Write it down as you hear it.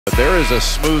There is a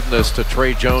smoothness to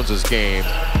Tre Jones' game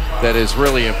that is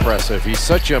really impressive. He's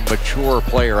such a mature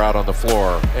player out on the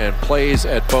floor and plays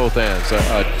at both ends.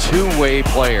 A two-way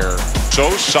player.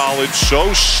 So solid,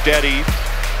 so steady,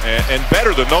 and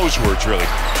better than those words, really.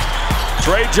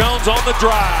 Tre Jones on the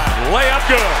drive. Layup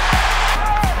good.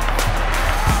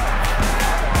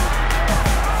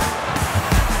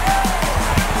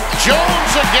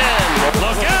 Jones again.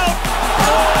 Look out.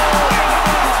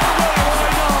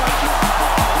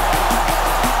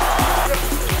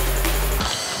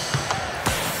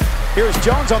 Here's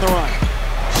Jones on the run.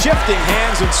 Shifting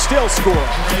hands and still score.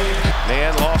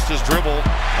 Man lost his dribble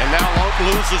and now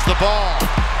loses the ball.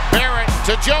 Barrett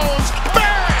to Jones.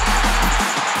 Barrett!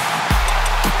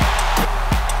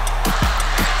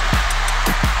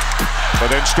 But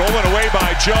then stolen away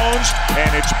by Jones,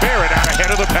 and it's Barrett out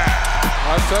ahead of the pack.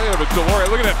 I'll tell you, but Delore,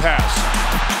 look at that pass.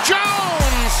 Jones!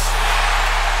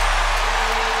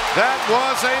 That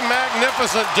was a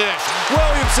magnificent dish.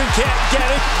 Williamson can't get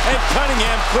it, and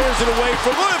Cunningham clears it away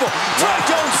for Louisville. Tre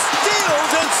Jones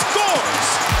steals and scores!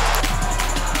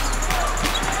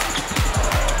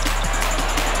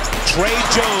 Tre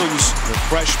Jones, the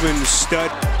freshman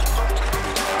stud.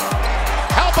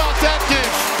 How about that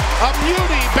dish? A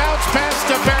beauty bounce pass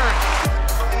to Barrett.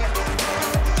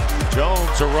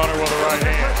 Jones, a runner with the right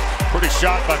hand. Pretty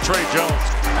shot by Tre Jones.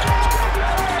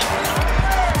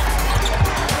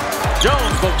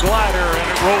 Jones, the glider, and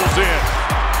it rolls in.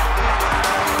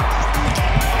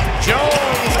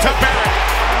 Jones to Barrett.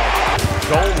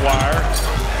 Gold wire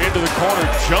into the corner.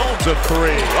 Jones a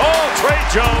three. Oh, Tre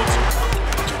Jones.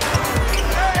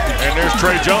 And there's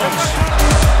Tre Jones.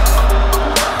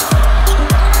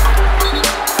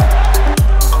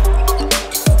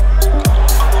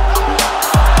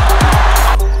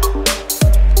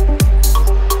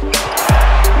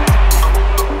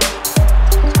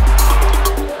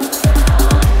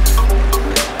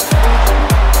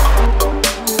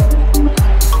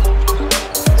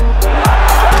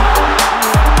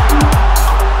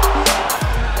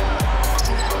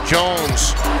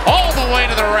 Jones all the way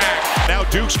to the rack. Now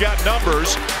Duke's got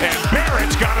numbers, and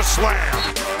Barrett's got a slam.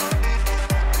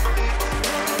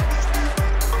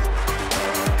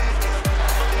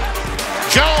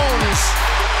 Jones.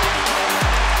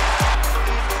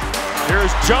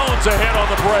 Here's Jones ahead on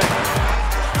the break.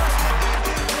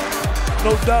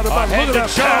 No doubt about it. Look at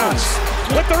that pass.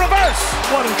 With the reverse.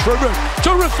 What a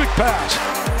terrific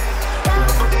pass.